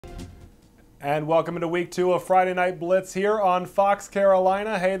And welcome into week 2 of Friday Night Blitz here on Fox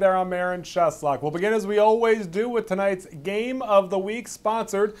Carolina. Hey there, I'm Aaron Cheslock. We'll begin as we always do with tonight's Game of the Week,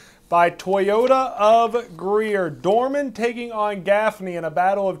 sponsored by Toyota of Greer. Dorman taking on Gaffney in a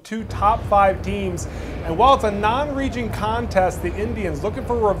battle of two top 5 teams. And while it's a non-region contest, the Indians looking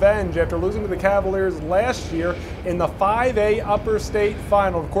for revenge after losing to the Cavaliers last year in the 5A Upper State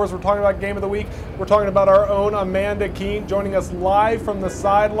Final. Of course, we're talking about Game of the Week. We're talking about our own Amanda Keene joining us live from the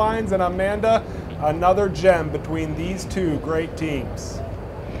sidelines. And Amanda, another gem between these two great teams.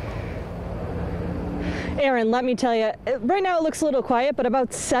 Aaron, let me tell you, right now it looks a little quiet, but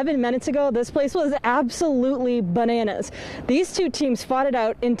about 7 minutes ago, this place was absolutely bananas. These two teams fought it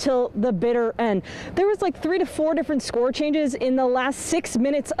out until the bitter end. There was like 3 to 4 different score changes in the last 6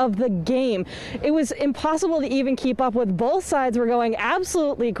 minutes of the game. It was impossible to even keep up with. Both sides were going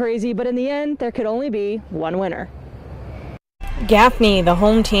absolutely crazy, but in the end, there could only be one winner. Gaffney, the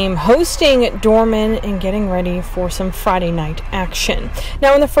home team, hosting Dorman and getting ready for some Friday night action.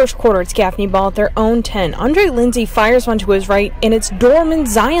 Now in the first quarter, it's Gaffney ball at their own 10. Andre Lindsay fires one to his right, and it's Dorman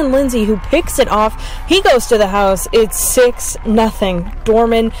Zion Lindsay who picks it off. He goes to the house. It's 6-0.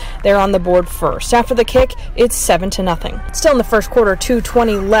 Dorman, they're on the board first. After the kick, it's 7-0. Still in the first quarter,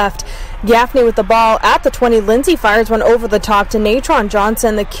 2:20 left. Gaffney with the ball at the 20. Lindsay fires one over the top to Natron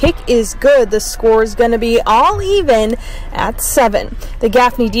Johnson. The kick is good. The score is going to be all even at 7. The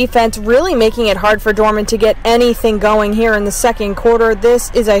Gaffney defense really making it hard for Dorman to get anything going here in the second quarter. This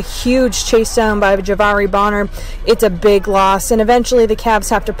is a huge chase down by Javari Bonner. It's a big loss, and eventually the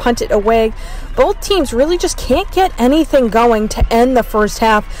Cavs have to punt it away. Both teams really just can't get anything going to end the first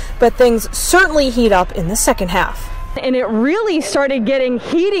half, but things certainly heat up in the second half. And it really started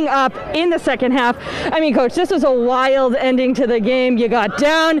heating up in the second half. I mean, Coach, this was a wild ending to the game. You got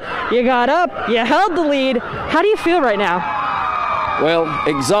down, you got up, you held the lead. How do you feel right now? Well,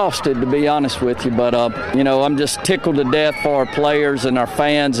 exhausted, to be honest with you, but, I'm just tickled to death for our players and our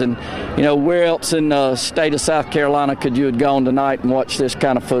fans. And, where else in the state of South Carolina could you have gone tonight and watched this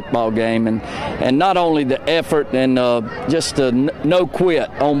kind of football game? And not only the effort and just the no quit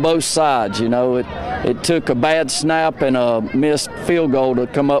on both sides. It took a bad snap and a missed field goal to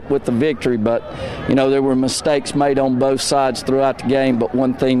come up with the victory, but, there were mistakes made on both sides throughout the game. But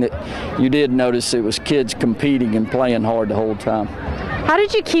one thing that you did notice, it was kids competing and playing hard the whole time. How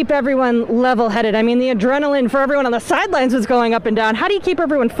did you keep everyone level-headed? I mean, the adrenaline for everyone on the sidelines was going up and down. How do you keep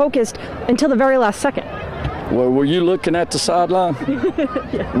everyone focused until the very last second? Well, were you looking at the sideline?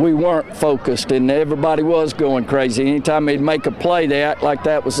 Yeah. We weren't focused, and everybody was going crazy. Anytime they'd make a play, they act like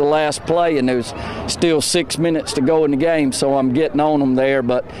that was the last play, and there was still 6 minutes to go in the game, so I'm getting on them there.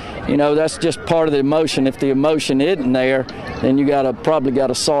 But, that's just part of the emotion. If the emotion isn't there, then you probably got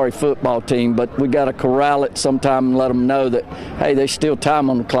a sorry football team. But we got to corral it sometime and let them know that, hey, there's still time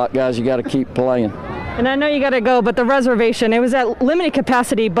on the clock, guys. You got to keep playing. And I know you got to go, but the reservation, it was at limited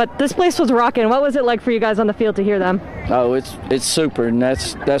capacity, but this place was rocking. What was it like for you guys on the field to hear them? Oh, it's super, and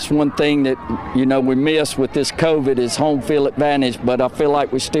that's one thing that, we miss with this COVID is home field advantage, but I feel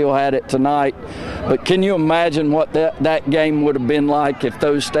like we still had it tonight. But can you imagine what that game would have been like if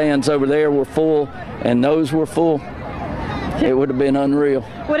those stands over there were full and those were full? It would have been unreal.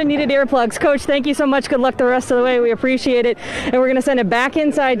 Would have needed earplugs. Coach, thank you so much. Good luck the rest of the way. We appreciate it. And we're going to send it back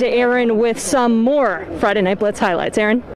inside to Aaron with some more Friday Night Blitz highlights. Aaron?